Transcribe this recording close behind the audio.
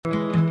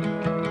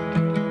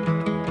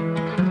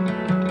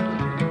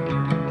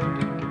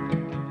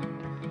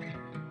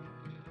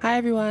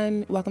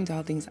everyone, welcome to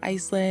All Things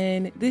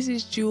Iceland. This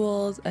is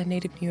Jules, a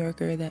native New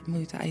Yorker that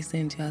moved to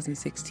Iceland in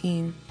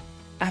 2016.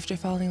 After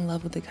falling in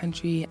love with the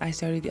country, I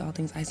started the All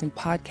Things Iceland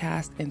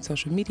podcast and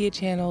social media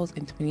channels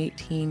in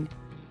 2018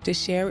 to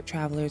share with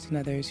travelers and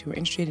others who are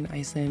interested in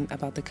Iceland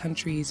about the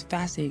country's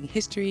fascinating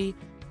history,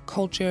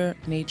 culture,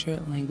 nature,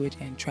 language,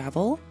 and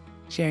travel,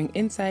 sharing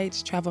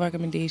insights, travel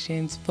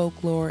recommendations,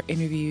 folklore,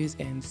 interviews,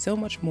 and so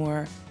much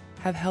more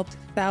have helped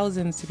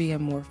thousands to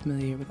become more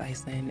familiar with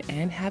Iceland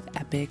and have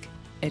epic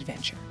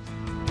adventure.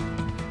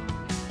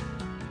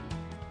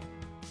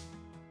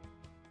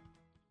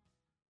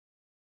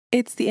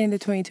 It's the end of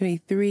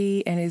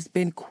 2023 and it's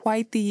been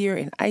quite the year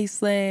in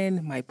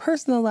Iceland, my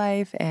personal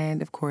life,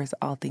 and of course,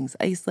 all things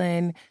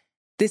Iceland.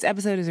 This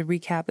episode is a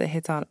recap that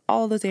hits on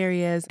all those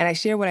areas, and I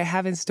share what I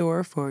have in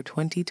store for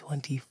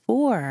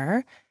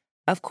 2024.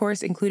 Of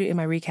course, included in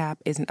my recap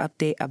is an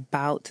update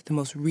about the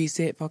most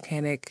recent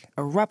volcanic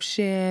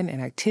eruption and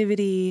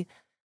activity.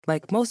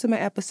 Like most of my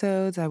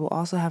episodes, I will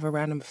also have a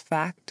random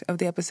fact of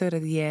the episode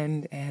at the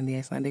end and the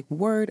Icelandic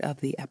word of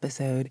the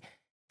episode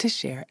to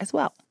share as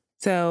well.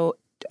 So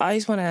I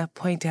just want to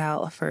point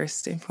out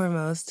first and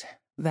foremost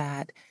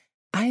that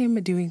I am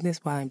doing this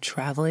while I'm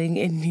traveling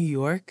in New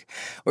York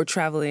I've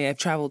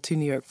traveled to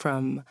New York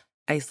from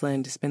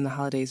Iceland to spend the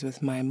holidays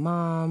with my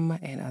mom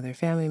and other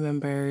family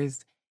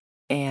members.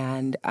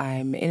 And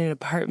I'm in an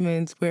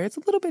apartment where it's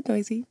a little bit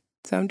noisy.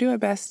 So I'm doing my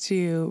best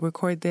to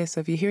record this. So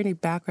if you hear any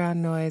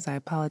background noise, I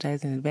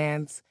apologize in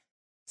advance.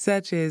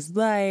 Such is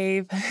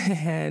life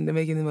and I'm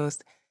making the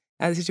most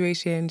out of the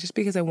situation just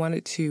because I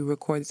wanted to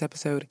record this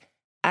episode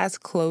as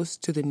close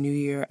to the new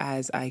year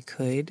as I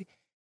could.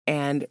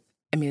 And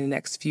I mean, the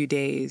next few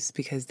days,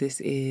 because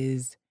this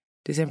is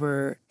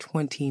December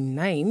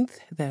 29th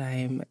that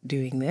I'm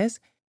doing this.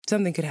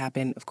 Something could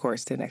happen, of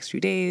course, the next few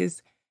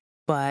days.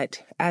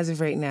 But as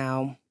of right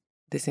now,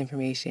 this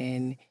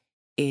information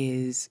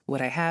is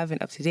what I have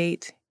and up to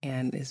date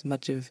and as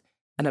much of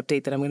an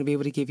update that I'm going to be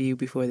able to give you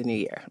before the new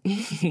year.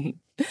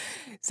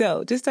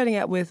 So just starting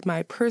out with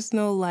my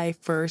personal life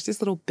first,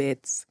 just little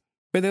bits.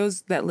 For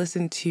those that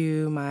listened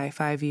to my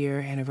 5-year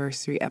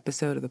anniversary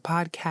episode of the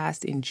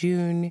podcast in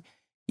June,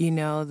 you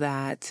know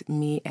that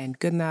me and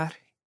Gunnar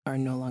are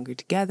no longer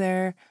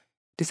together.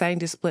 Deciding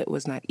to split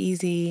was not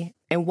easy.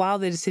 And while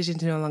the decision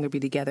to no longer be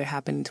together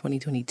happened in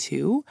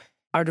 2022,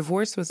 our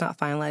divorce was not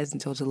finalized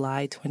until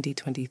July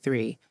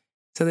 2023.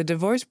 So the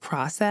divorce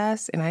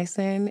process in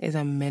Iceland is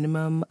a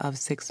minimum of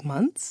 6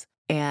 months.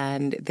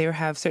 And there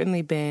have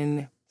certainly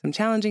been some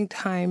challenging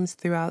times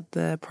throughout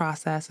the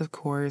process, of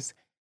course.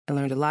 I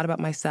learned a lot about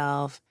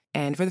myself.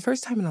 And for the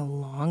first time in a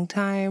long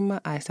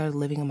time, I started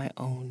living on my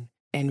own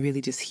and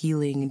really just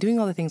healing and doing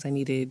all the things I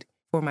needed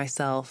for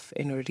myself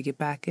in order to get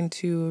back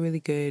into a really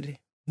good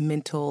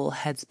mental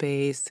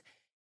headspace.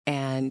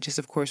 And just,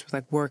 of course, with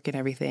like work and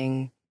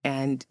everything.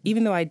 And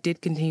even though I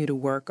did continue to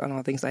work on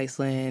All Things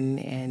Iceland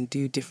and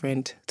do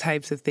different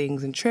types of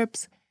things and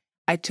trips,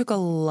 I took a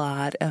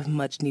lot of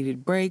much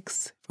needed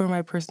breaks for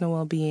my personal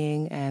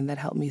well-being, and that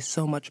helped me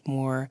so much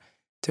more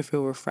to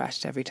feel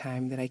refreshed every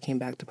time that I came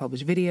back to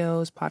publish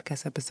videos,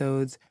 podcast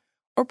episodes,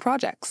 or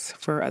projects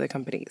for other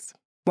companies.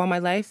 While my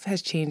life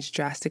has changed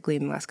drastically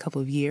in the last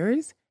couple of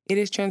years, it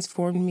has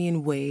transformed me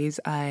in ways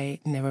I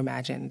never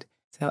imagined.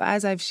 So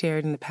as I've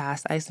shared in the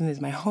past, Iceland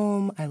is my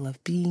home. I love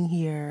being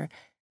here.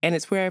 And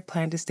it's where I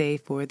plan to stay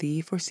for the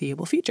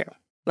foreseeable future.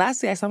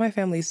 Lastly, I saw my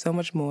family so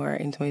much more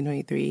in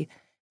 2023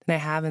 than I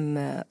have in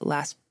the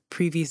last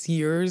previous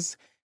years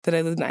that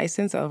I lived in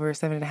Iceland, so over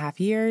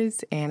 7.5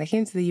 years. And I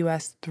came to the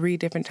U.S. 3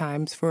 different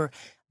times for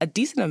a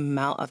decent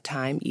amount of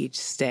time each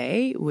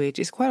stay, which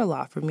is quite a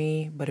lot for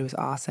me, but it was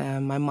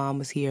awesome. My mom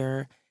was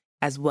here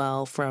as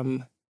well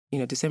from,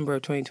 December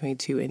of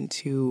 2022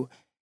 into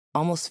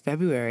almost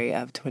February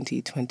of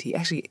 2020.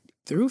 Actually,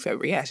 through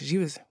February, yeah, she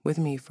was with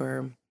me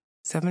for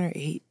 7 or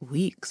 8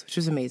 weeks, which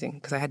was amazing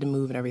because I had to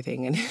move and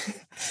everything. And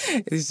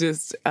it's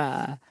just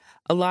a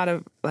lot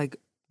of like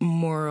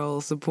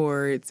moral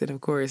supports and, of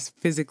course,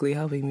 physically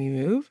helping me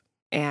move.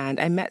 And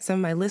I met some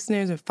of my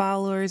listeners and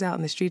followers out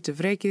in the streets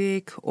of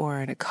Reykjavik or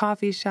in a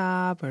coffee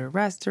shop or a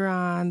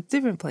restaurant,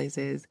 different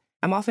places.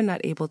 I'm often not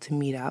able to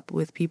meet up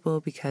with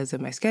people because of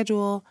my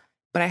schedule,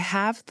 but I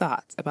have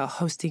thoughts about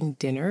hosting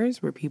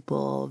dinners where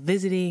people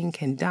visiting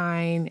can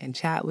dine and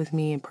chat with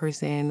me in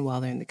person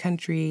while they're in the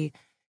country.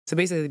 So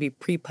basically, they'd be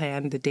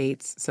pre-planned the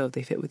dates, so if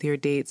they fit with your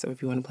dates or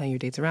if you want to plan your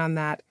dates around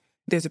that.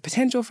 There's a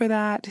potential for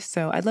that,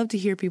 so I'd love to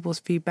hear people's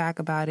feedback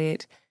about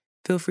it.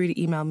 Feel free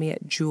to email me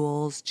at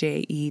Jules,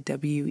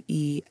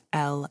 JEWELLS,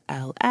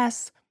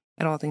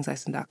 at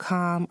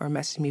allthingsiceland.com or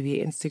message me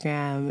via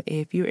Instagram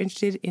if you're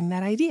interested in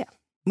that idea.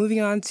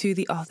 Moving on to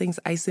the All Things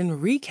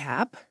Iceland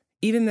recap.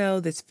 Even though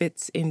this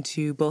fits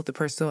into both the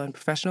personal and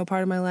professional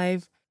part of my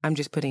life, I'm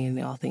just putting in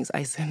the All Things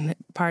Iceland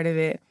part of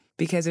it,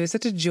 because it was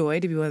such a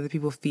joy to be one of the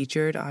people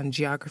featured on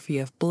Geography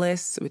of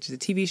Bliss, which is a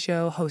TV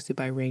show hosted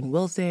by Rainn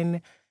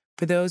Wilson.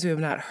 For those who have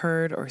not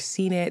heard or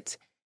seen it,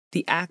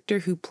 the actor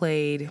who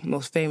played,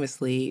 most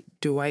famously,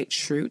 Dwight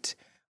Schrute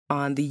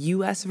on the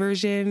U.S.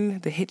 version,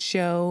 the hit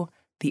show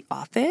The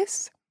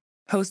Office,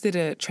 hosted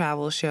a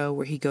travel show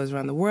where he goes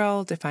around the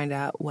world to find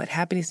out what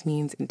happiness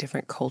means in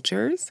different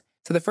cultures.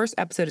 So the first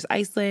episode is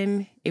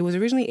Iceland. It was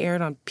originally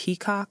aired on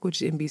Peacock,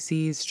 which is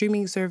NBC's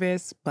streaming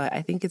service, but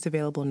I think it's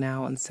available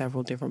now on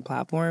several different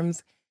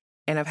platforms.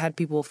 And I've had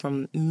people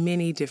from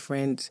many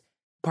different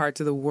parts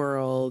of the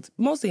world,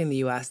 mostly in the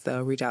US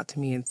though, reach out to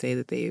me and say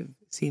that they've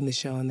seen the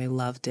show and they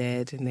loved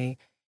it and they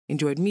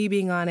enjoyed me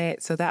being on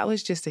it. So that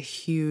was just a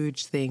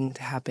huge thing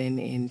to happen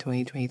in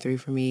 2023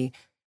 for me,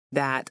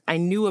 that I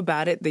knew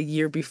about it the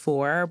year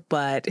before,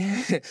 but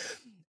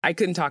I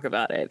couldn't talk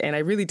about it. And I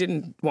really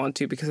didn't want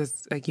to, because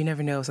it's like, you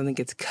never know if something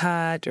gets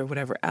cut or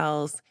whatever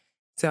else.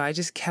 So I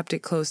just kept it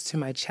close to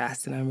my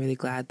chest, and I'm really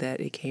glad that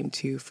it came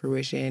to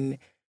fruition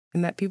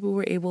and that people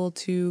were able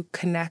to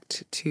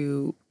connect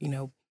to,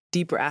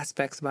 deeper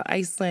aspects about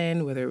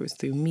Iceland, whether it was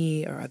through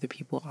me or other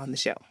people on the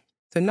show.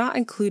 So not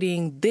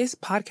including this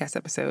podcast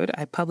episode,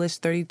 I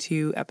published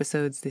 32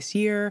 episodes this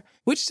year,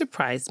 which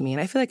surprised me.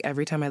 And I feel like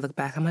every time I look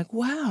back, I'm like,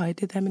 wow, I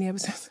did that many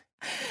episodes.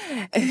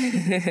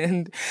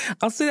 And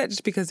I'll say that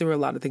just because there were a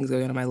lot of things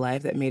going on in my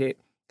life that made it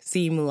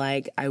seem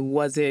like I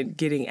wasn't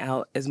getting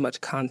out as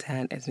much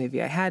content as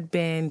maybe I had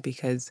been,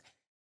 because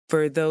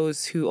for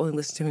those who only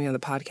listen to me on the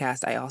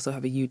podcast, I also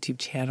have a YouTube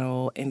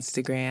channel,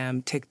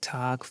 Instagram,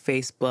 TikTok,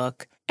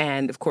 Facebook,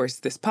 and of course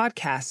this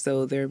podcast.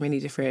 So there are many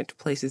different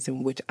places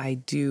in which I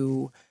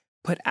do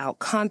put out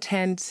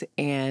content,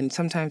 and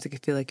sometimes it can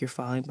feel like you're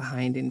falling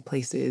behind in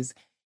places.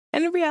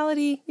 And in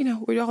reality,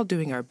 we're all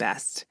doing our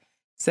best.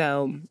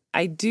 So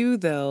I do,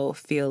 though,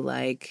 feel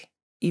like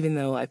even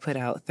though I put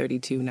out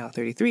 32, now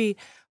 33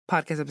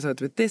 podcast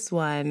episodes with this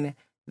one,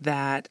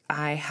 that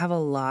I have a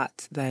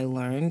lot that I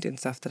learned and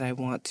stuff that I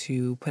want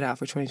to put out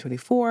for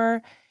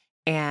 2024.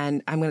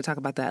 And I'm going to talk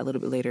about that a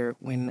little bit later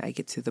when I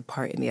get to the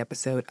part in the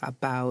episode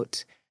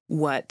about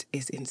what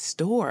is in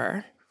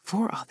store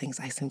for All Things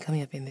Iceland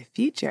coming up in the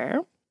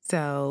future.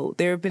 So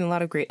there have been a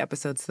lot of great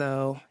episodes,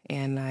 though,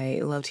 and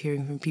I loved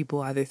hearing from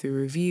people either through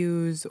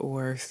reviews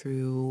or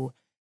through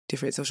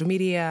different social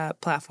media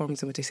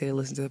platforms in which they say they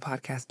listen to the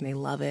podcast and they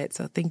love it.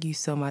 So thank you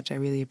so much. I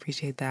really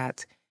appreciate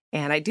that.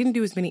 And I didn't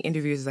do as many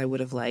interviews as I would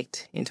have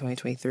liked in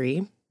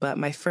 2023, but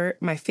my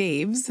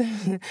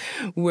faves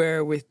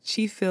were with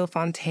Chief Phil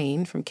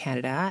Fontaine from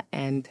Canada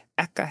and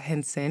Eka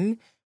Henson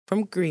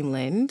from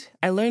Greenland.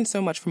 I learned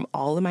so much from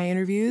all of my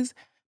interviews,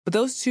 but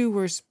those two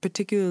were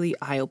particularly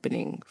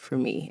eye-opening for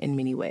me in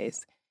many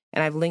ways.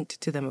 And I've linked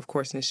to them, of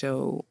course, in the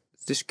show's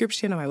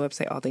description on my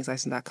website,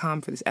 allthingsiceland.com,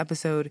 for this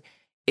episode,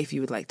 if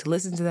you would like to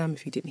listen to them,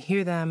 if you didn't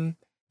hear them.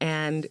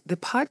 And the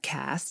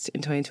podcast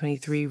in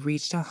 2023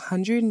 reached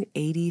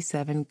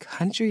 187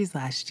 countries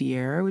last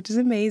year, which is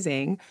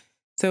amazing.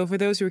 So for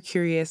those who are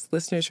curious,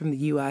 listeners from the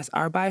U.S.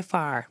 are by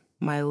far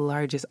my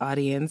largest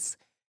audience.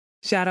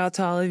 Shout out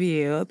to all of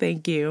you.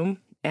 Thank you.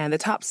 And the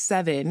top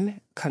 7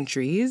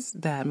 countries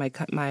that my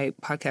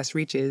podcast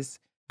reaches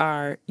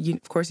are,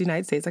 of course, the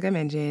United States, like I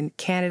mentioned,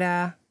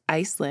 Canada,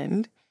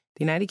 Iceland,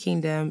 the United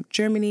Kingdom,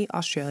 Germany,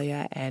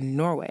 Australia, and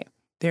Norway.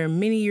 There are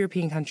many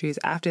European countries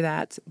after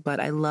that,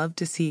 but I love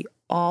to see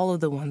all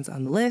of the ones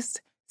on the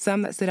list.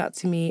 Some that stood out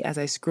to me as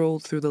I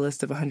scrolled through the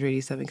list of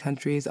 187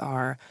 countries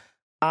are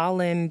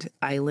Åland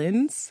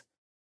Islands,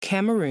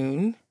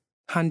 Cameroon,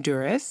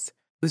 Honduras,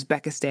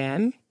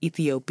 Uzbekistan,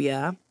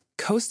 Ethiopia,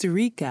 Costa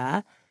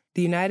Rica,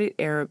 the United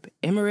Arab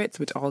Emirates,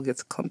 which all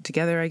gets clumped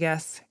together, I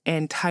guess,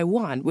 and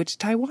Taiwan, which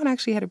Taiwan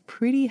actually had a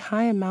pretty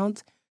high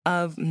amount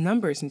of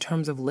numbers in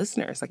terms of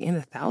listeners, like in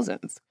the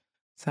thousands.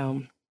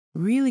 So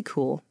really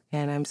cool.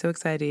 And I'm so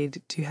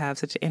excited to have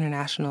such an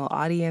international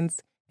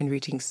audience and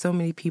reaching so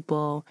many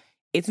people.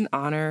 It's an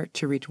honor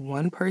to reach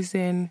one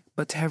person,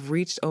 but to have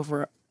reached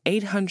over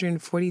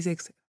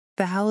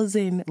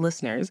 846,000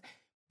 listeners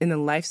in the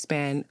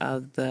lifespan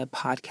of the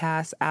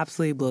podcast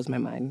absolutely blows my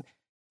mind.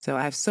 So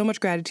I have so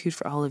much gratitude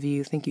for all of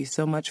you. Thank you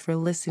so much for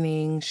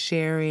listening,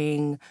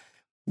 sharing,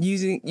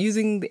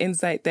 using the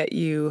insight that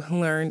you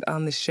learned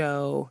on the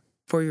show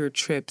for your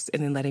trips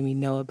and then letting me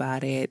know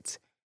about it,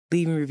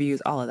 leaving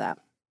reviews, all of that.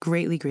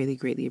 Greatly, greatly,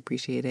 greatly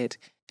appreciate it.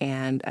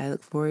 And I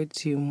look forward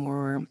to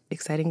more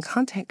exciting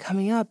content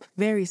coming up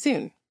very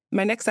soon.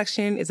 My next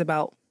section is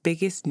about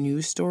biggest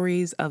news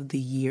stories of the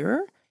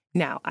year.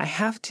 Now, I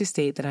have to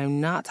state that I'm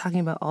not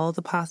talking about all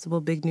the possible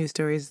big news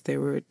stories.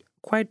 There were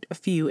quite a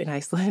few in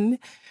Iceland,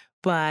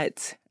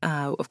 but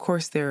of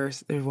course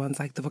there's ones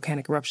like the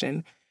volcanic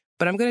eruption.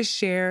 But I'm going to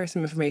share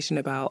some information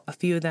about a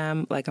few of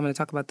them. Like I'm going to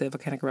talk about the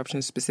volcanic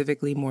eruption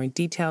specifically more in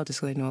detail,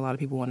 just because I know a lot of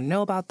people want to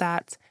know about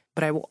that.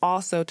 But I will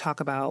also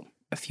talk about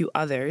a few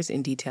others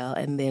in detail.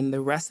 And then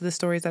the rest of the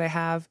stories that I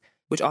have,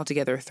 which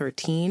altogether are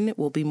 13,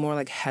 will be more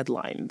like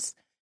headlines.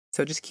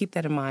 So just keep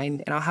that in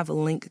mind. And I'll have a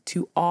link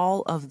to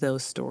all of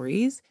those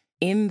stories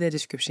in the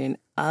description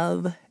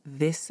of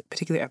this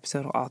particular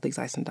episode on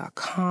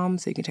allthingsiceland.com.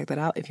 So you can check that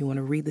out if you want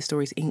to read the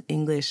stories in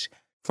English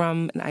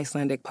from an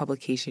Icelandic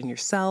publication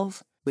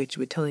yourself, which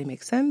would totally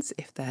make sense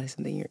if that is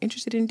something you're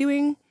interested in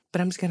doing.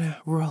 But I'm just going to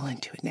roll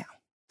into it now.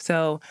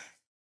 So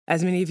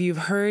as many of you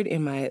have heard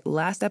in my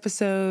last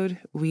episode,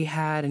 we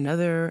had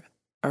another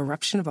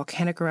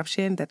volcanic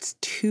eruption that's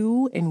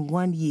 2 in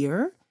 1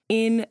 year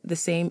in the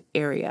same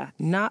area.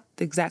 Not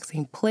the exact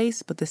same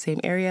place, but the same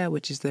area,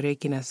 which is the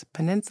Reykjanes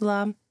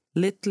Peninsula.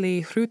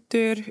 Litli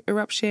Hrútur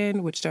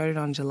eruption, which started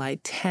on July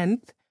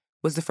 10th,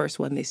 was the first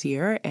one this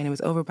year, and it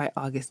was over by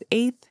August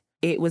 8th.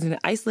 It was in an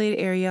isolated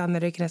area on the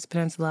Reykjanes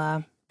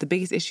Peninsula. The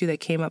biggest issue that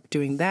came up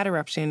during that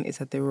eruption is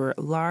that there were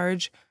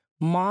large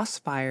moss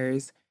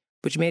fires,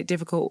 which made it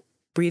difficult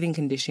breathing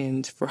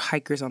conditions for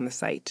hikers on the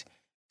site.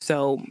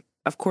 So,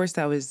 of course,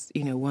 that was,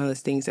 one of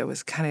those things that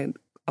was kind of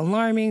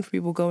alarming for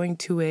people going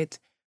to it,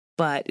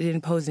 but it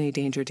didn't pose any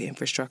danger to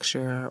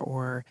infrastructure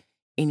or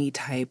any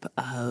type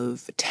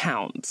of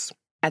towns.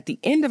 At the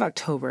end of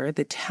October,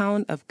 the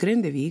town of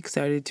Grindavik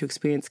started to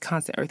experience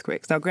constant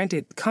earthquakes. Now,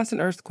 granted,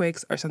 constant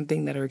earthquakes are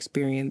something that are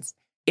experienced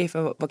if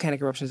a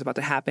volcanic eruption is about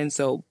to happen.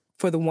 So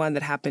for the one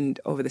that happened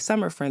over the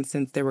summer, for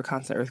instance, there were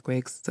constant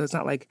earthquakes. So it's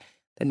not like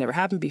that never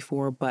happened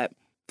before, but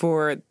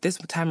for this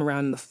time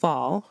around in the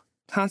fall,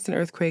 constant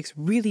earthquakes,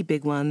 really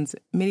big ones.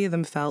 Many of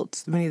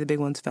the big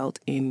ones felt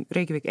in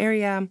Reykjavik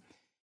area.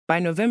 By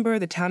November,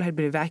 the town had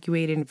been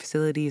evacuated and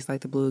facilities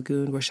like the Blue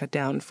Lagoon were shut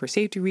down for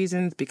safety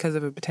reasons because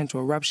of a potential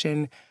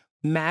eruption.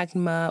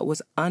 Magma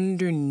was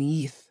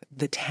underneath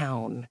the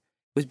town,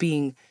 was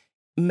being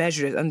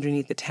measured as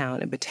underneath the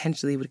town and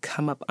potentially would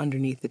come up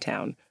underneath the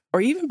town,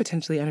 or even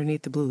potentially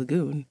underneath the Blue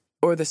Lagoon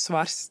or the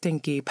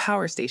Svartsengi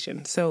power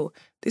station. So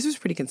this was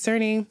pretty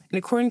concerning. And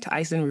according to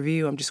Iceland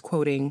Review, I'm just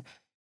quoting,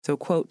 so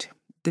quote,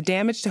 the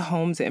damage to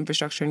homes and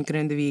infrastructure in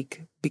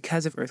Grindavik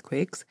because of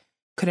earthquakes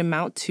could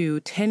amount to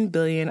 10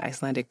 billion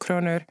Icelandic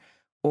kroner,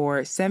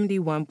 or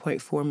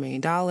 $71.4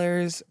 million,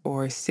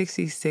 or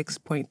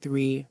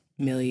 66.3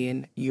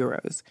 million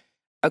euros.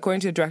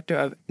 According to the director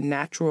of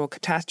Natural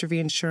Catastrophe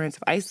Insurance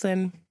of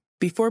Iceland,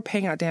 before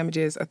paying out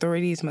damages,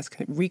 authorities must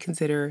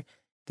reconsider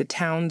the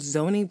town's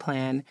zoning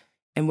plan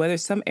and whether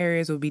some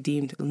areas will be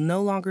deemed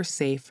no longer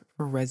safe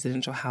for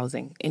residential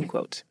housing, end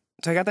quote.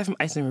 So I got that from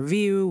Iceland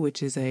Review,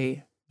 which is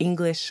a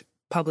English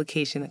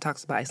publication that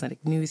talks about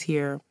Icelandic news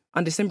here.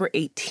 On December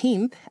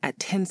 18th at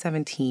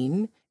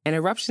 10:17, an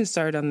eruption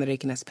started on the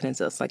Reykjanes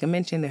Peninsula. So like I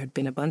mentioned, there had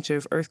been a bunch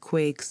of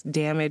earthquakes,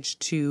 damage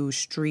to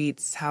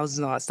streets, houses,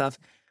 and all that stuff.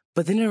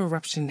 But then an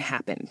eruption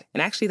happened.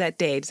 And actually that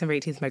day, December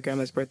 18th, is my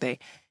grandma's birthday.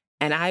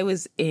 And I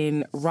was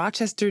in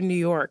Rochester, New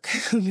York,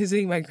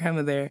 visiting my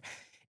grandma there,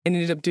 and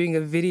ended up doing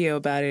a video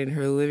about it in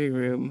her living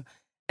room,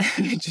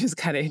 which was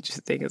kind of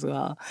interesting as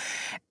well.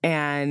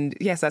 And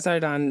yes, I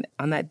started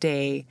on that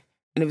day,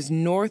 and it was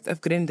north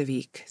of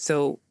Grindavik.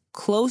 So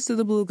close to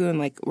the Blue Lagoon,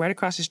 like right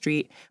across the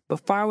street,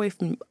 but far away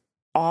from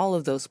all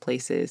of those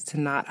places to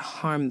not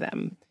harm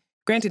them.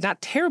 Granted,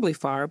 not terribly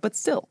far, but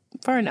still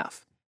far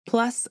enough.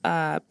 Plus,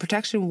 a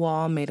protection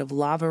wall made of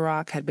lava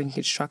rock had been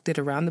constructed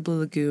around the Blue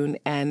Lagoon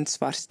and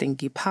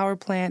Svartsengi power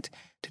plant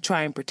to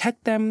try and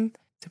protect them.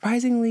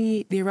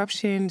 Surprisingly, the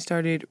eruption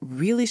started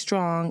really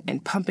strong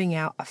and pumping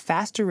out a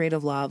faster rate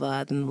of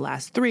lava than the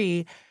last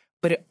 3,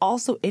 but it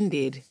also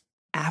ended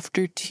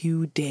after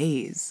 2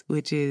 days,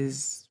 which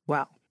is,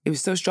 wow. It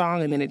was so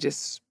strong, and then it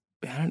just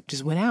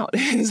went out.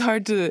 It's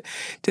hard to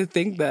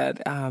think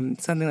that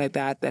something like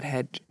that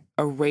had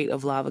a rate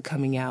of lava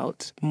coming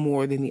out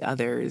more than the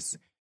others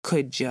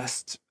could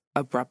just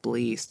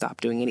abruptly stop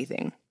doing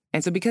anything.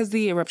 And so because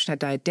the eruption had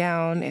died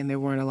down and there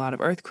weren't a lot of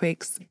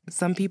earthquakes,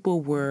 some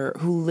people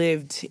who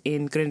lived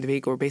in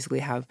Grindavik, or basically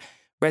have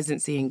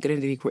residency in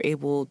Grindavik, were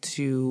able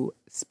to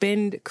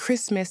spend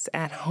Christmas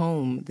at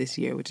home this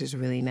year, which is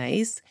really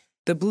nice.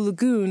 The Blue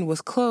Lagoon was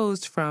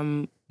closed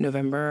from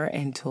November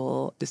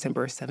until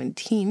December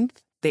 17th.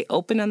 They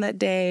opened on that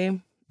day,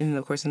 and then,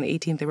 of course, on the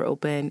 18th they were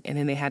open, and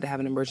then they had to have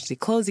an emergency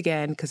close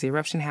again because the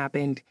eruption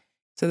happened.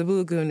 So the Blue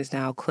Lagoon is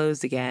now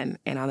closed again,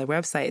 and on their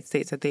website it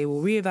states that they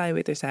will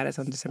reevaluate their status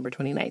on December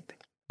 29th.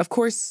 Of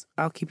course,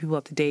 I'll keep people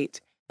up to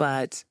date,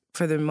 but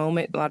for the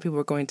moment, a lot of people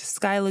are going to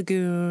Sky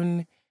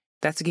Lagoon.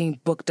 That's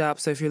getting booked up,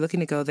 so if you're looking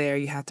to go there,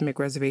 you have to make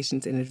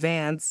reservations in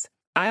advance.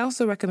 I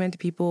also recommend to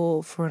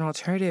people, for an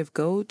alternative,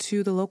 go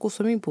to the local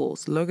swimming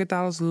pools.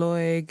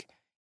 Laugardalslaug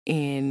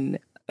in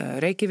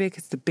Reykjavik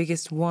is the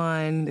biggest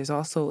one. There's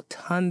also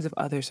tons of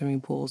other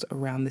swimming pools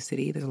around the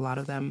city. There's a lot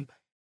of them.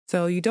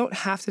 So you don't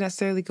have to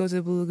necessarily go to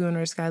the Blue Lagoon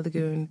or Sky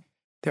Lagoon.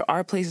 There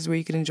are places where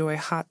you can enjoy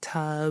hot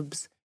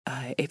tubs,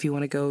 if you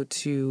want to go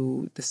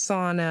to the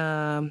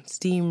sauna,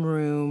 steam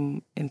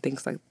room, and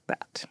things like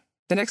that.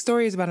 The next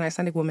story is about an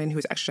Icelandic woman who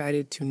was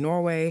extradited to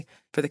Norway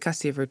for the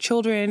custody of her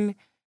children.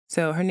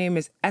 So her name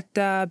is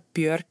Edda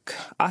Björk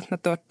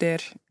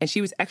Atnadóttir, and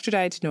she was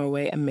extradited to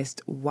Norway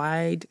amidst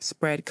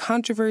widespread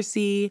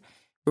controversy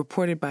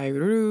reported by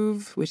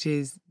RÚV, which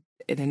is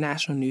the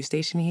national news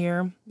station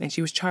here. And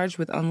she was charged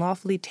with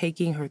unlawfully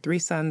taking her 3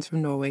 sons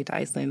from Norway to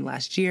Iceland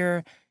last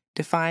year,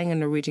 defying a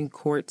Norwegian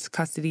court's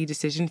custody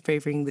decision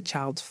favoring the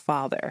child's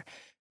father,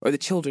 or the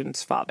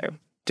children's father.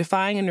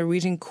 Defying a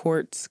Norwegian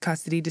court's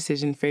custody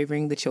decision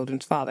favoring the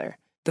children's father.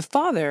 The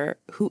father,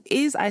 who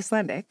is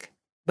Icelandic,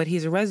 but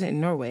he's a resident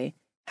in Norway,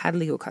 had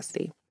legal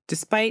custody.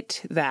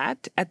 Despite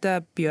that,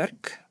 Edda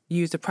Björk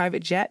used a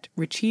private jet,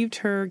 retrieved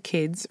her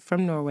kids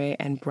from Norway,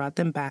 and brought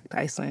them back to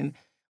Iceland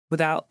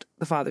without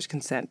the father's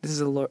consent. This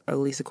is at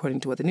least according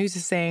to what the news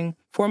is saying.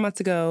 4 months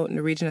ago,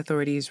 Norwegian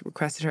authorities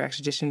requested her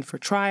extradition for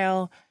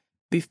trial.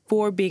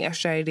 Before being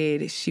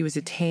extradited, she was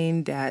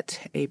detained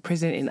at a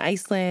prison in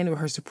Iceland where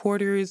her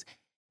supporters,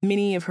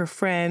 many of her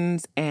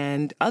friends,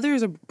 and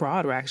others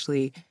abroad were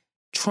actually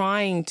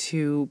trying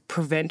to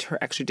prevent her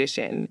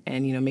extradition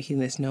and, making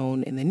this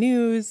known in the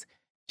news.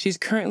 She's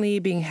currently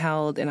being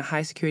held in a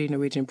high-security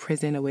Norwegian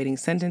prison awaiting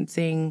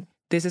sentencing.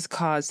 This has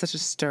caused such a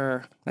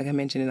stir, like I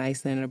mentioned, in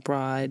Iceland and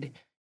abroad,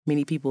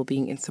 many people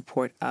being in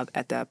support of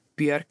Edda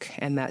Björk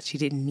and that she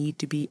didn't need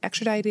to be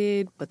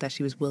extradited, but that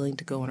she was willing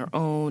to go on her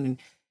own and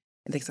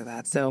things like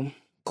that. So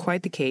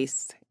quite the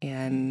case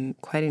and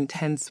quite an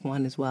intense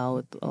one as well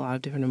with a lot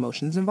of different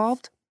emotions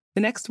involved.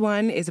 The next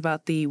one is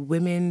about the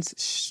women's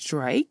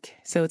strike.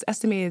 So it's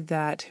estimated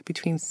that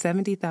between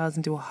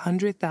 70,000 to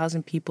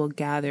 100,000 people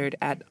gathered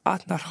at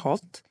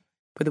Atnarholt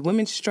for the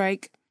women's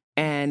strike.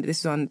 And this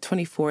is on the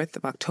 24th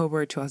of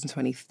October,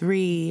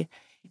 2023.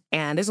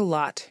 And there's a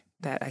lot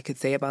that I could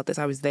say about this.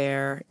 I was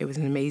there. It was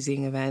an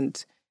amazing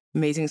event,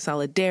 amazing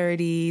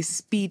solidarity,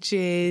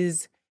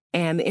 speeches,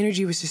 and the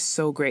energy was just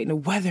so great. And the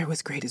weather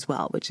was great as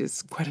well, which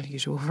is quite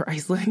unusual for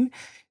Iceland.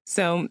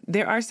 So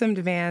there are some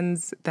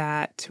demands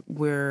that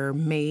were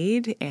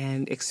made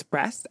and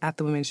expressed at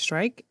the women's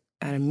strike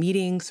at a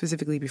meeting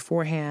specifically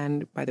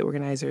beforehand by the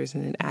organizers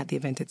and then at the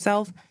event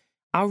itself.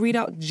 I'll read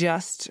out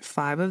just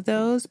 5 of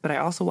those, but I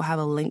also will have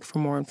a link for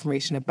more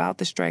information about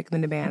the strike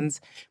and the demands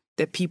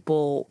that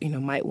people,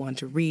 might want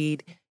to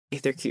read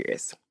if they're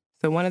curious.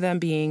 So one of them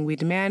being, we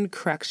demand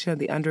correction of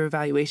the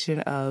undervaluation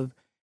of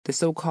the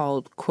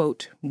so-called,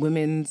 quote,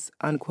 women's,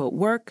 unquote,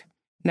 work.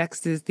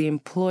 Next is the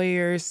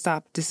employers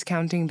stop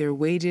discounting their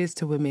wages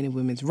to women and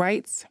women's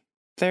rights.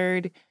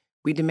 Third,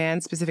 we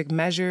demand specific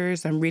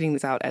measures. I'm reading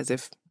this out as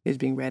if it's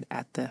being read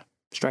at the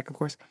strike, of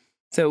course.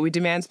 So we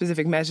demand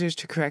specific measures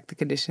to correct the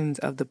conditions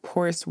of the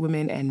poorest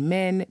women and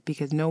men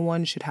because no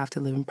one should have to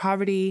live in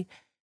poverty.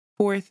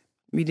 Fourth,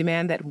 we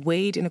demand that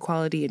wage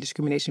inequality and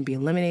discrimination be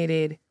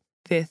eliminated.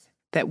 Fifth,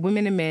 that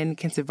women and men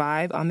can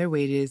survive on their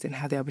wages and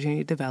have the opportunity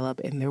to develop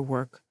in their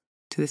work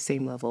to the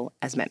same level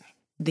as men.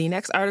 The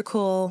next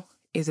article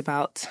is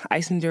about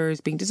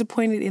Icelanders being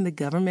disappointed in the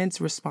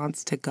government's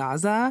response to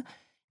Gaza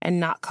and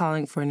not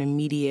calling for an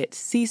immediate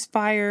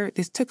ceasefire.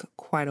 This took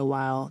quite a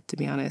while, to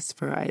be honest,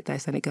 for the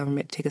Icelandic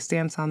government to take a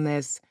stance on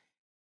this.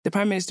 The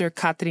Prime Minister,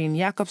 Katrín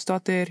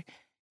Jakobsdóttir,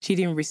 she'd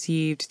even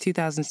received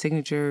 2,000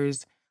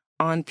 signatures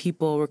on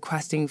people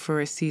requesting for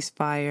a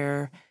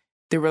ceasefire.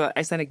 There were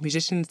Icelandic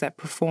musicians that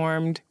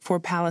performed for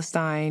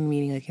Palestine,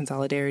 meaning like in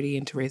solidarity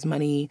and to raise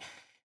money.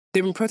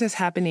 There were protests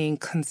happening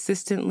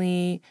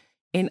consistently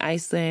in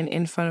Iceland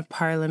in front of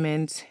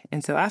Parliament.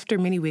 And so after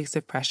many weeks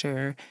of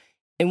pressure,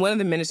 and one of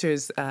the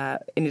ministers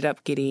ended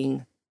up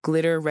getting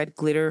red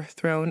glitter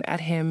thrown at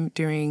him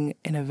during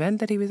an event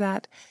that he was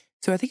at.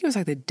 So I think it was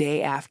like the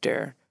day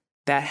after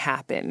that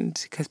happened,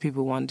 because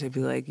people wanted to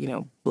be like,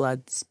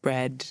 blood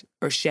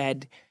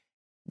shed,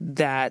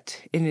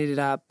 that ended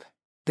up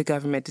the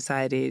government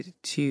decided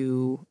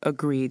to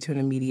agree to an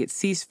immediate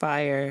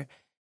ceasefire.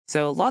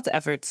 So lots of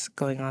efforts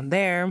going on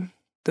there.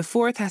 The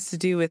fourth has to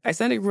do with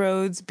Icelandic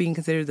roads being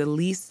considered the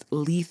least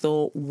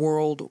lethal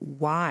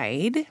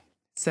worldwide.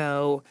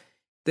 So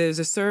there's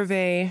a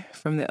survey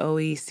from the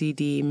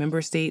OECD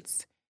member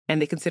states, and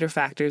they consider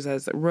factors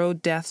as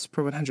road deaths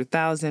per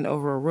 100,000,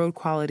 overall road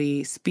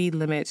quality, speed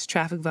limits,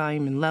 traffic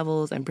volume and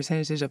levels, and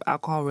percentages of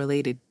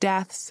alcohol-related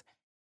deaths.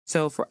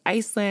 So for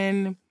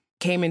Iceland,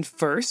 came in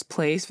first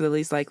place for the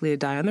least likely to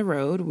die on the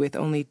road with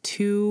only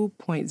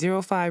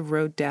 2.05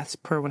 road deaths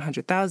per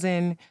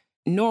 100,000.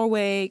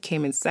 Norway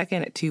came in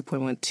second at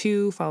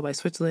 2.12, followed by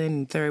Switzerland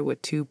and third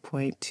with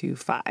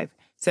 2.25.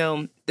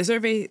 So the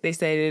survey, they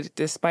stated,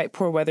 despite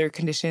poor weather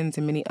conditions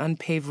and many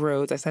unpaved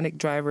roads, Icelandic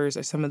drivers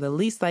are some of the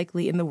least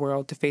likely in the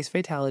world to face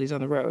fatalities on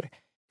the road.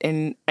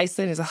 And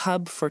Iceland is a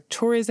hub for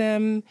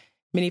tourism.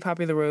 Many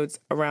popular roads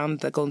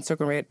around the Golden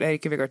Circle and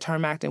Reykjavik are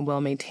tarmacked and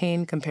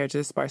well-maintained compared to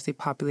the sparsely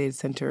populated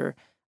center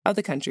of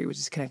the country, which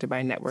is connected by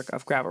a network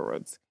of gravel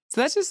roads. So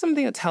that's just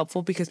something that's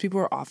helpful because people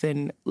are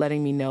often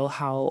letting me know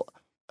how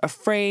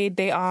afraid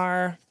they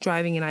are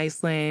driving in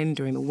Iceland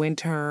during the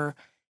winter.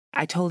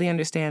 I totally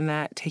understand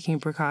that, taking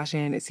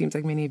precaution. It seems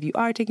like many of you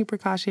are taking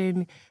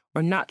precaution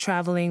or not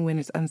traveling when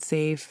it's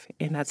unsafe,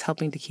 and that's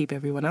helping to keep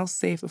everyone else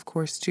safe, of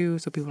course, too,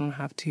 so people don't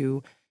have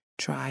to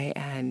try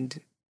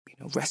and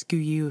rescue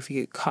you if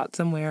you get caught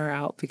somewhere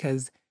out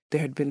because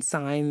there had been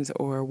signs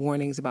or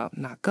warnings about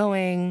not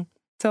going.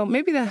 So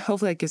maybe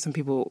hopefully that gives some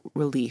people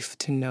relief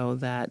to know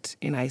that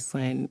in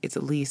Iceland, it's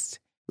at least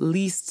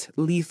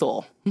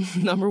lethal.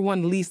 Number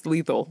 1, least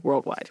lethal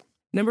worldwide.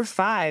 Number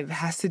 5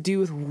 has to do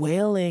with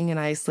whaling in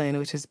Iceland,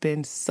 which has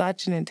been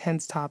such an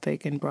intense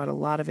topic and brought a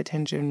lot of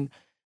attention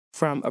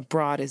from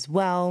abroad as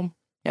well.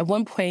 At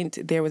one point,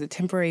 there was a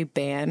temporary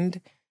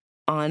ban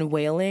on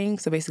whaling,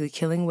 so basically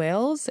killing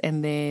whales.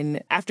 And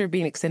then after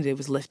being extended, it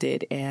was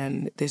lifted.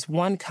 And there's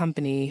one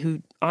company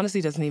who honestly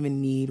doesn't even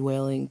need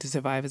whaling to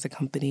survive as a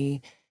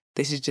company.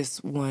 This is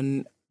just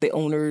the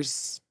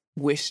owners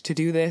wish to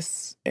do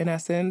this, in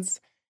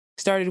essence.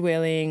 Started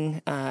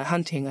whaling,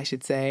 hunting, I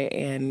should say,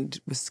 and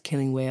was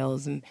killing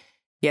whales. And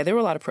yeah, there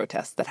were a lot of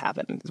protests that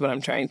happened, is what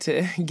I'm trying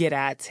to get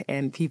at,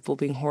 and people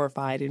being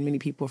horrified, and many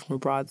people from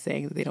abroad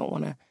saying that they don't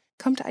want to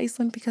come to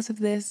Iceland because of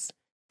this.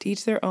 To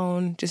each their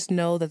own. Just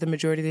know that the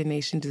majority of the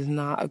nation does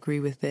not agree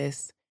with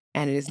this,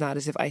 and it is not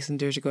as if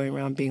Icelanders are going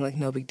around being like,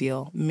 no big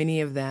deal.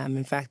 Many of them,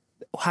 in fact,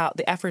 how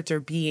the efforts are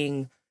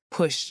being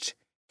pushed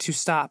to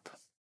stop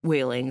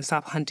whaling,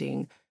 stop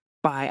hunting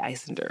by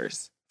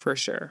Icelanders, for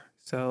sure.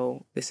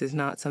 So this is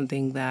not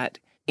something that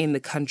in the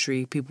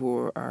country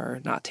people are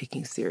not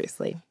taking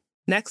seriously.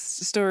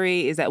 Next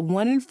story is that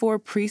 1 in 4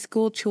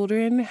 preschool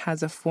children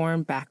has a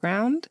foreign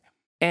background.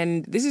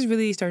 And this is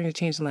really starting to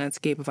change the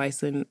landscape of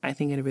Iceland, I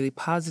think, in a really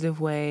positive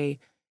way.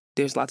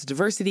 There's lots of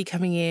diversity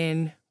coming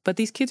in, but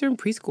these kids are in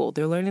preschool.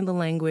 They're learning the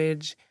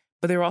language,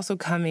 but they're also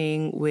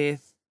coming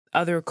with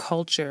other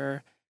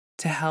culture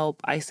to help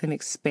Iceland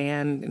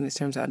expand in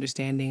terms of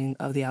understanding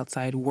of the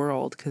outside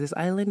world, because this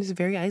island is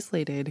very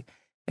isolated.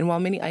 And while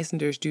many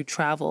Icelanders do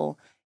travel,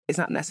 it's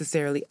not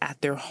necessarily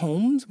at their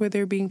homes where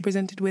they're being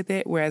presented with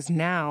it, whereas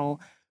now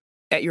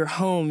at your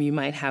home, you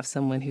might have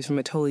someone who's from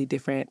a totally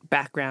different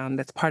background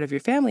that's part of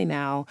your family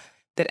now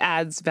that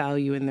adds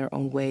value in their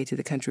own way to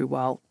the country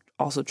while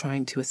also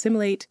trying to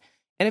assimilate.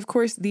 And of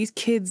course, these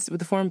kids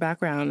with a foreign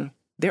background,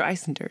 they're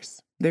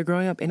Icelanders. They're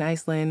growing up in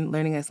Iceland,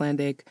 learning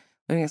Icelandic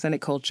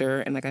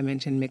culture, and like I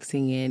mentioned,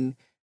 mixing in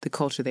the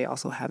culture they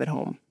also have at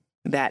home.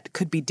 That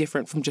could be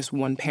different from just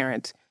one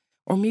parent,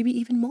 or maybe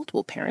even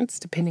multiple parents,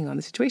 depending on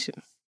the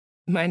situation.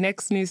 My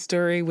next news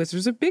story, which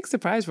was a big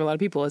surprise for a lot of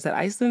people, is that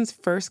Iceland's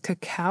first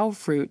cacao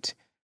fruit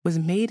was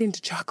made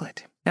into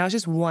chocolate. Now, it's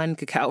just one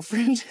cacao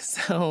fruit,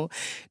 so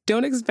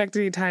don't expect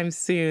anytime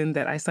soon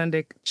that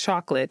Icelandic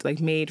chocolate, like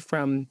made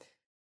from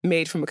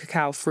a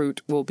cacao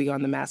fruit, will be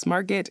on the mass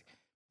market.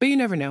 But you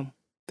never know.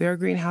 There are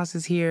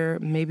greenhouses here.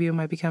 Maybe it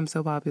might become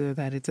so popular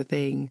that it's a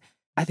thing.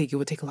 I think it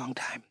would take a long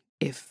time,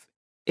 if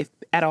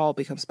at all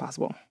becomes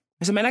possible.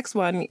 So my next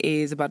one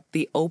is about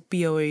the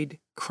opioid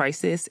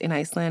crisis in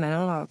Iceland. I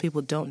know a lot of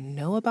people don't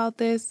know about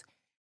this,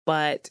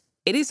 but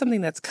it is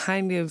something that's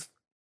kind of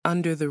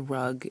under the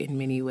rug in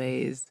many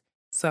ways,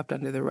 swept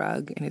under the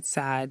rug. And it's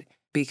sad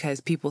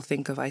because people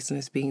think of Iceland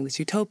as being this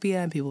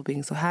utopia and people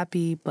being so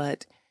happy,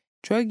 but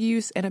drug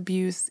use and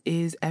abuse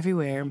is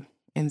everywhere.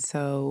 And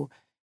so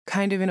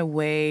kind of in a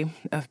way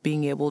of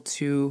being able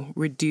to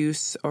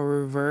reduce or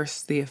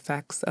reverse the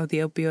effects of the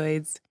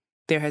opioids,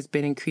 there has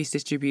been increased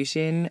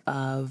distribution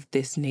of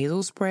this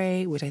nasal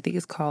spray, which I think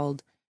is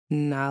called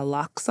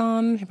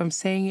naloxone, if I'm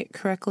saying it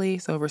correctly.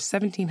 So over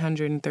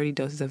 1,730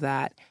 doses of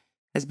that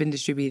has been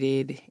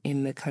distributed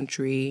in the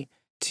country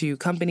to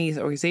companies,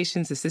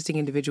 organizations assisting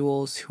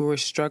individuals who are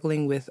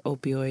struggling with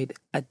opioid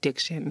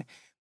addiction.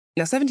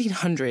 Now,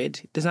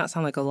 1,700 does not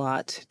sound like a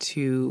lot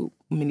to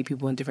many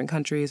people in different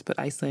countries, but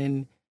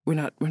Iceland, we're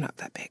not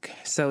that big.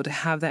 So to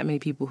have that many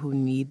people who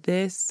need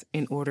this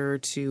in order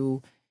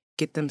to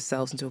get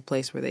themselves into a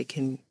place where they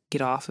can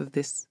get off of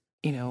this,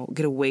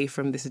 get away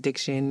from this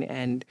addiction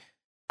and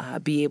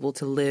be able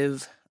to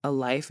live a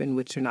life in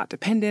which they're not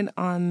dependent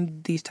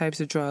on these types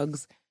of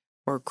drugs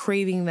or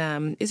craving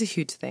them is a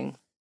huge thing.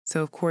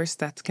 So, of course,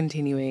 that's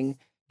continuing.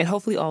 And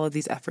hopefully all of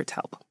these efforts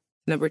help.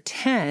 Number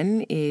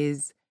 10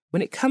 is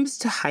when it comes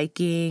to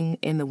hiking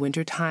in the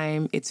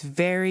wintertime, it's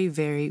very,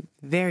 very,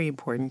 very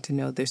important to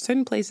know there's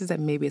certain places that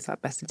maybe it's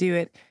not best to do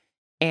it.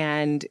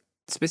 And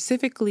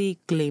specifically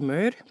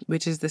Gleimur,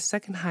 which is the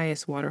second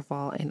highest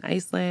waterfall in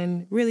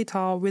Iceland. Really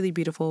tall, really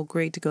beautiful,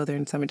 great to go there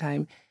in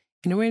summertime.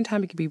 In the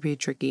wintertime, it can be pretty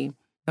tricky.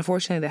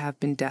 Unfortunately, there have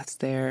been deaths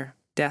there,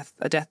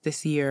 a death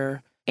this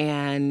year.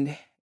 And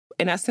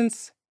in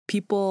essence,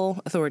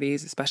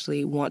 authorities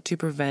especially, want to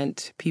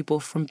prevent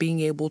people from being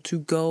able to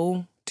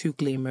go to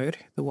Gleimur,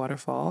 the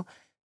waterfall,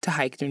 to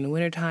hike during the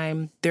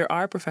wintertime. There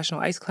are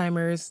professional ice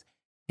climbers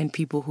and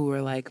people who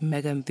are like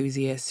mega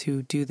enthusiasts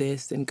who do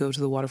this and go to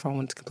the waterfall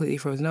when it's completely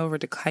frozen over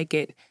to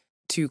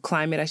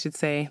climb it, I should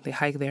say. They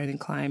hike there and then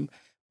climb.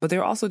 But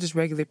there are also just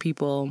regular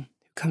people who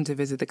come to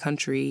visit the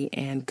country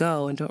and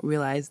go and don't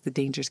realize the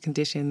dangerous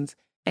conditions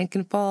and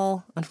can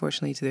fall,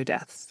 unfortunately, to their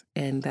deaths.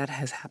 And that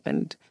has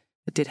happened.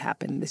 It did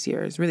happen this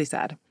year. It's really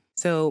sad.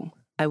 So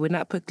I would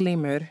not put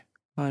Gleimur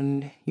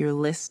on your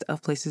list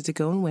of places to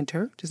go in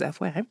winter, just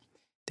FYI.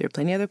 There are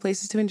plenty of other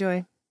places to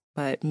enjoy,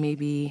 but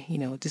maybe,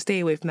 to stay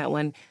away from that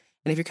one.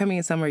 And if you're coming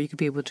in summer, you could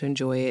be able to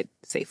enjoy it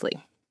safely.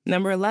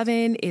 Number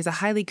 11 is a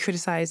highly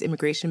criticized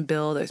immigration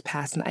bill that was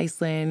passed in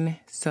Iceland.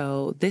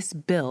 So this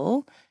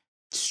bill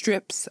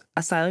strips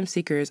asylum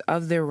seekers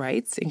of their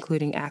rights,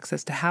 including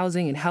access to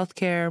housing and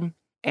healthcare.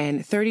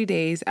 And 30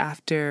 days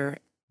after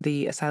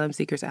the asylum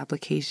seeker's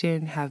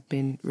application has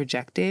been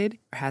rejected,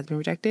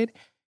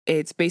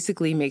 it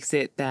basically makes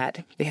it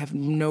that they have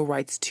no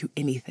rights to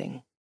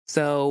anything.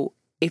 So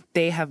if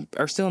they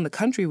are still in the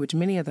country, which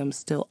many of them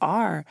still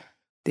are,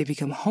 They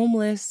become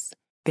homeless.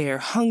 They're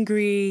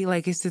hungry.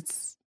 Like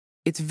it's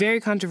very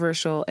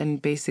controversial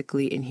and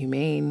basically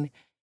inhumane.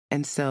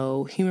 And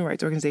so human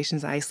rights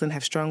organizations in Iceland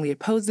have strongly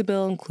opposed the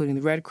bill, including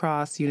the Red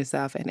Cross,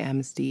 UNICEF, and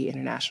Amnesty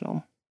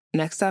International.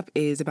 Next up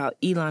is about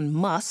Elon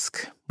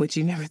Musk, which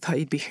you never thought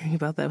you'd be hearing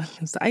about that when it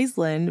comes to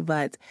Iceland,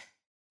 but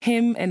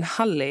him and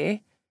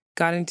Halle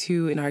got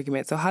into an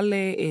argument. So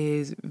Halle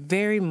is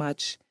very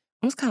much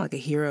almost kind of like a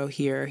hero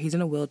here. He's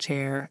in a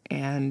wheelchair,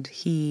 and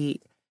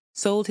he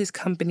sold his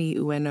company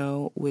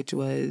Ueno, which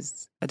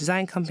was a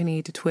design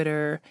company, to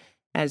Twitter,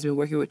 and has been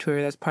working with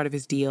Twitter. That's part of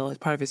his deal. It's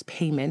part of his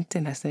payment,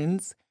 in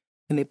essence.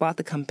 And they bought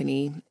the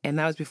company, and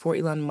that was before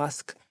Elon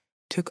Musk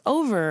took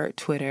over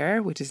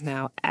Twitter, which is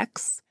now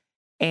X.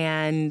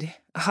 And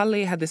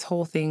Halle had this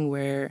whole thing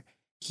where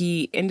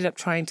he ended up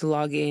trying to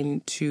log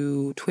in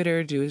to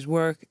Twitter, do his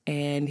work,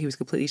 and he was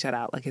completely shut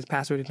out. Like his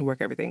password didn't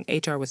work, everything.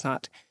 HR was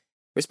not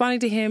responding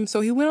to him.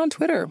 So he went on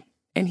Twitter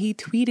and he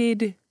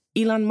tweeted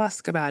Elon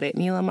Musk about it.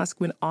 And Elon Musk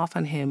went off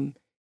on him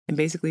and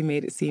basically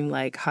made it seem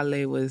like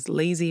Halle was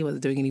lazy,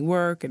 wasn't doing any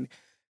work, and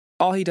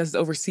all he does is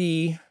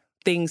oversee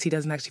things. He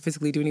doesn't actually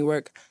physically do any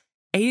work.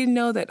 And he didn't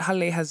know that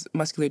Halle has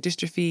muscular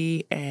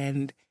dystrophy,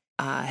 and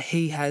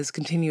he has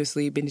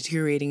continuously been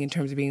deteriorating in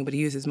terms of being able to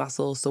use his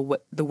muscles. So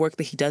what the work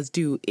that he does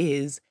do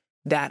is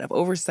that of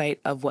oversight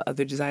of what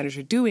other designers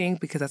are doing,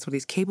 because that's what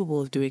he's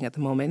capable of doing at the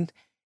moment.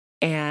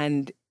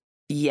 And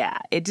yeah,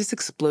 it just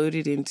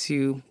exploded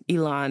into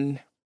Elon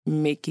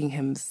making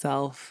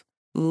himself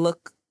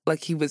look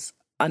like he was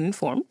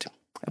uninformed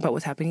about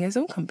what's happening in his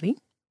own company,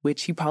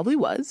 which he probably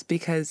was,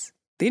 because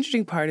the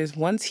interesting part is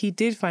once he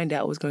did find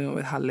out what was going on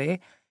with Halle,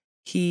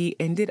 he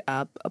ended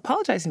up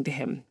apologizing to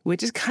him,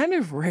 which is kind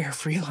of rare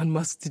for Elon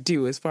Musk to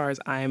do as far as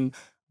I'm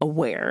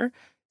aware.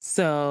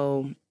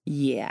 So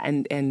yeah,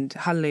 and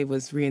Halle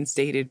was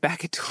reinstated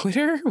back at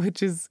Twitter,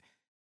 which is,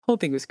 whole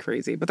thing was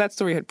crazy. But that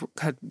story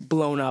had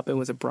blown up and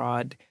was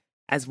abroad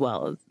as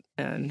well,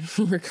 and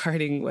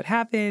regarding what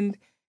happened.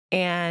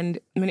 And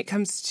when it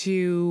comes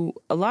to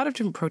a lot of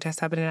different protests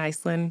happening in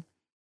Iceland,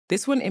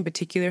 this one in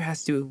particular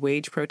has to do with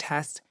wage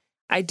protests.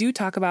 I do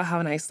talk about how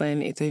in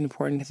Iceland it's an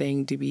important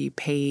thing to be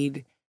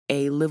paid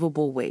a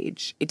livable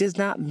wage. It does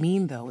not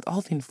mean, though, with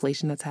all the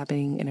inflation that's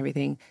happening and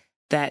everything,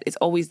 that it's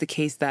always the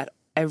case that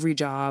every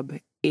job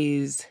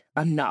is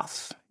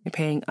enough, you're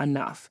paying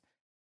enough.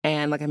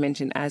 And like I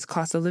mentioned, as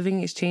cost of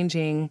living is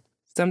changing,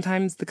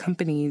 sometimes the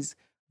companies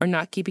are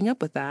not keeping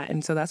up with that.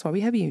 And so that's why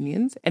we have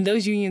unions. And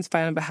those unions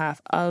fight on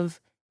behalf of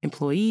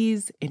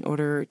employees in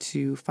order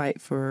to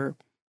fight for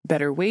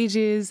better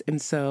wages.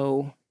 And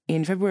so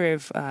in February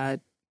of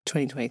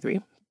 2023,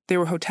 there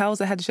were hotels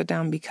that had to shut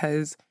down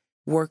because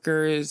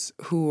workers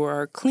who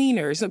are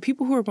cleaners, so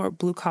people who are more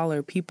blue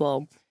collar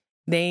people,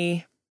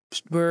 they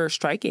were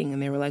striking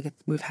and they were like,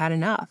 we've had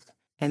enough.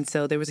 And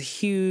so there was a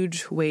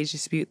huge wage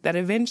dispute that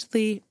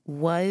eventually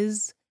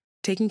was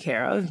taken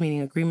care of,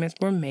 meaning agreements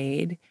were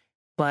made,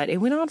 but it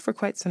went on for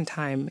quite some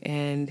time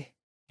and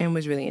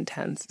was really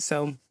intense.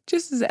 So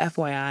just as a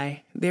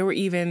FYI, there were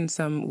even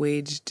some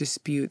wage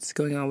disputes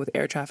going on with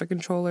air traffic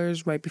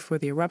controllers right before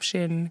the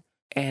eruption,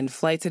 and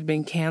flights had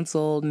been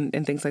canceled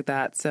and things like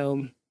that.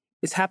 So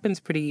this happens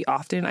pretty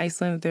often in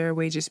Iceland. There are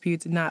wage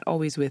disputes, not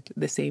always with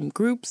the same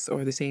groups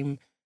or the same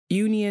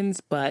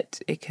unions,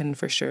 but it can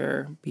for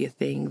sure be a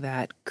thing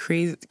that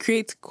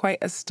creates quite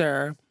a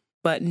stir,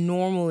 but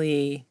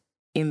normally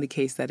in the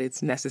case that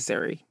it's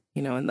necessary,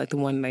 and like the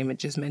one I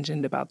just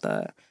mentioned about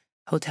the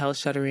hotel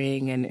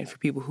shuttering and for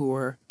people who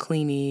are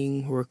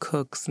cleaning, who are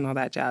cooks and all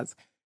that jazz.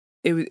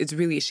 It's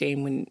really a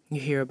shame when you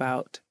hear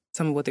about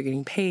some of what they're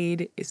getting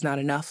paid is not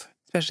enough,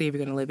 especially if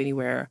you're going to live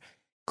anywhere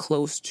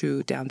close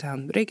to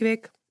downtown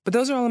Reykjavik. But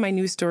those are all of my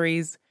news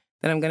stories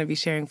that I'm going to be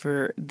sharing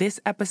for this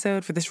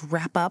episode, for this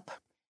wrap up,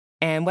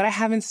 and what I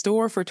have in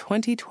store for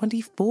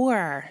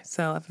 2024.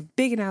 So I have a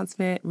big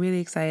announcement, really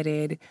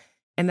excited,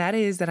 and that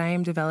is that I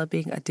am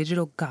developing a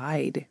digital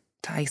guide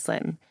to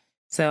Iceland.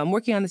 So I'm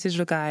working on this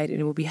digital guide, and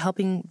it will be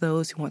helping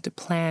those who want to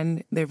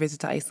plan their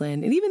visit to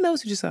Iceland, and even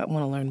those who just want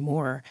to learn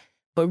more,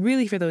 but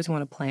really for those who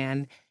want to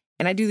plan.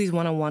 And I do these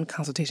one-on-one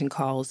consultation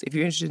calls. If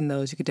you're interested in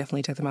those, you could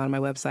definitely check them out on my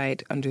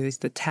website under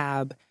the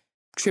tab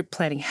Trip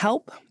Planning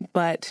Help.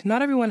 But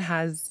not everyone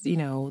has,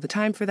 the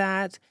time for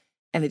that,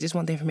 and they just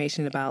want the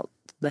information about,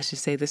 let's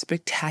just say, the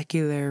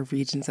spectacular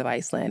regions of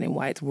Iceland and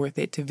why it's worth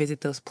it to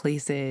visit those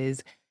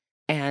places.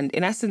 And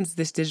in essence,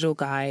 this digital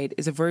guide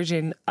is a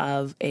version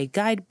of a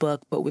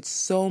guidebook, but with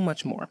so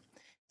much more.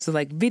 So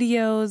like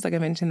videos, like I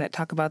mentioned, that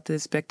talk about the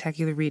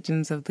spectacular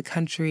regions of the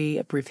country,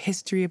 a brief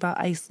history about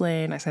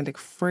Iceland, Icelandic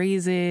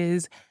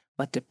phrases,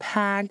 what to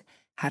pack,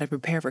 how to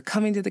prepare for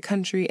coming to the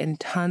country, and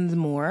tons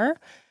more.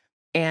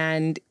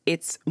 And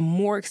it's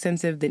more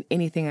extensive than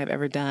anything I've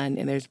ever done.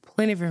 And there's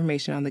plenty of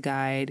information on the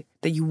guide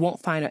that you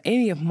won't find on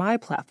any of my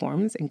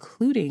platforms,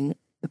 including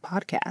the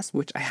podcast,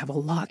 which I have a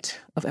lot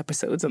of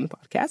episodes on the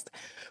podcast.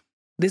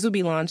 This will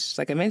be launched,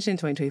 like I mentioned, in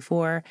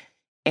 2024.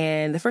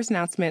 And the first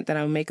announcement that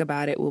I'll make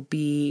about it will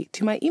be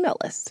to my email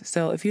list.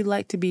 So if you'd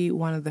like to be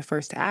one of the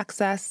first to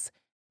access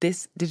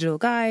this digital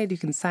guide, you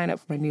can sign up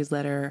for my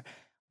newsletter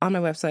on my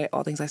website,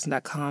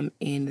 allthingsiceland.com,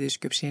 in the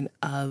description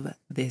of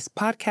this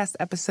podcast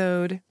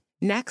episode.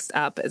 Next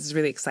up, is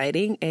really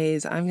exciting,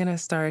 is I'm going to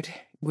start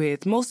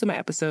with most of my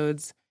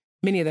episodes,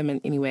 many of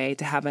them anyway,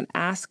 to have an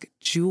Ask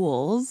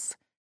Jules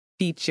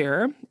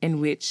feature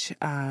in which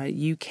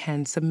you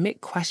can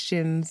submit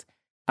questions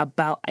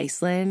about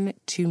Iceland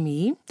to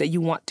me that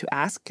you want to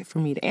ask for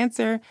me to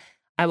answer.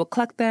 I will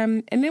collect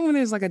them. And then when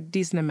there's like a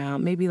decent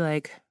amount, maybe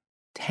like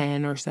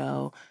 10 or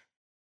so,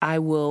 I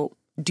will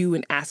do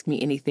an Ask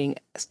Me Anything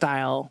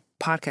style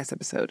podcast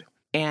episode.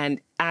 And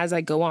as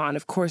I go on,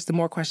 of course, the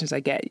more questions I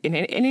get, and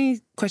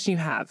any question you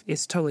have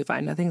is totally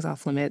fine. Nothing's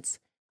off limits.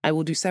 I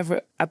will do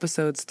several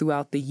episodes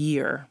throughout the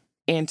year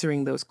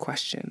answering those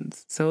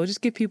questions. So it'll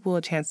just give people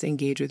a chance to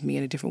engage with me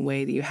in a different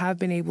way that you have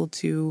been able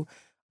to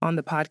on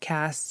the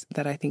podcast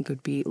that I think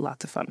would be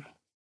lots of fun.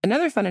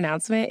 Another fun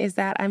announcement is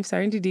that I'm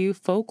starting to do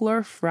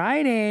Folklore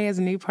Friday as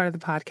a new part of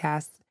the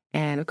podcast.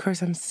 And of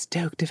course, I'm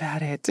stoked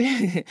about it.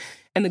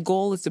 And the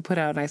goal is to put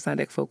out an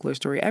Icelandic folklore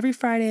story every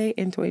Friday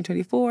in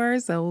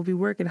 2024. So we'll be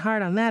working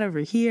hard on that over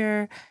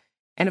here.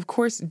 And of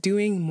course,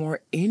 doing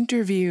more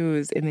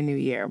interviews in the new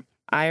year.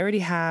 I already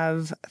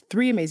have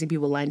 3 amazing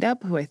people lined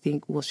up who I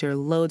think will share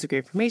loads of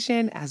great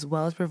information as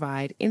well as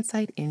provide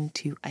insight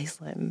into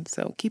Iceland.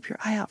 So keep your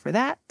eye out for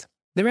that.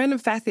 The random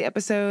fact of the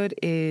episode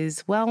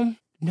is, well,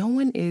 no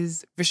one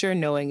is for sure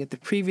knowing if the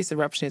previous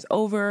eruption is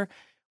over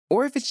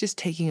or if it's just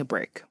taking a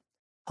break.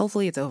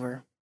 Hopefully it's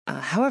over.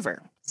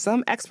 However,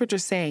 some experts are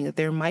saying that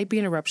there might be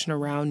an eruption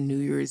around New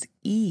Year's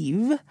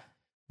Eve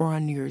or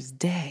on New Year's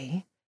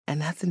Day,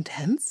 and that's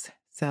intense.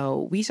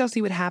 So we shall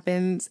see what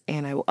happens,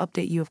 and I will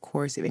update you, of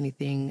course, if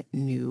anything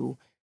new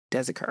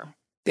does occur.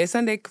 The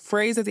Icelandic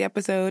phrase of the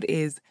episode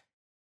is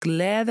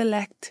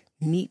gleðilegt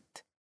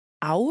nýtt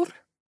ár.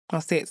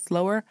 I'll say it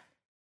slower.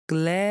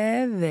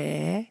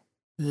 Gleðilegt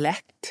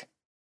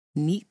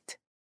nýtt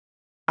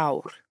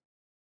ár,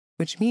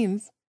 which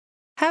means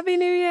Happy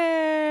New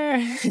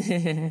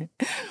Year!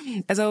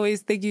 As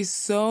always, thank you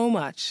so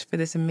much for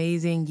this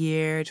amazing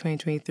year.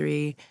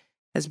 2023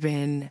 has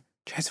been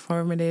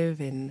transformative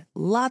in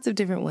lots of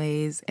different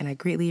ways, and I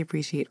greatly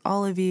appreciate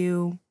all of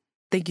you.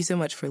 Thank you so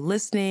much for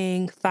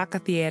listening. Þakka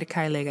þér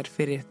kærlega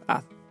fyrir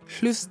að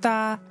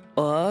hlusta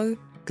og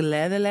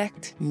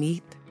gleðilegt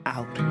nýtt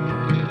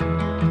ár.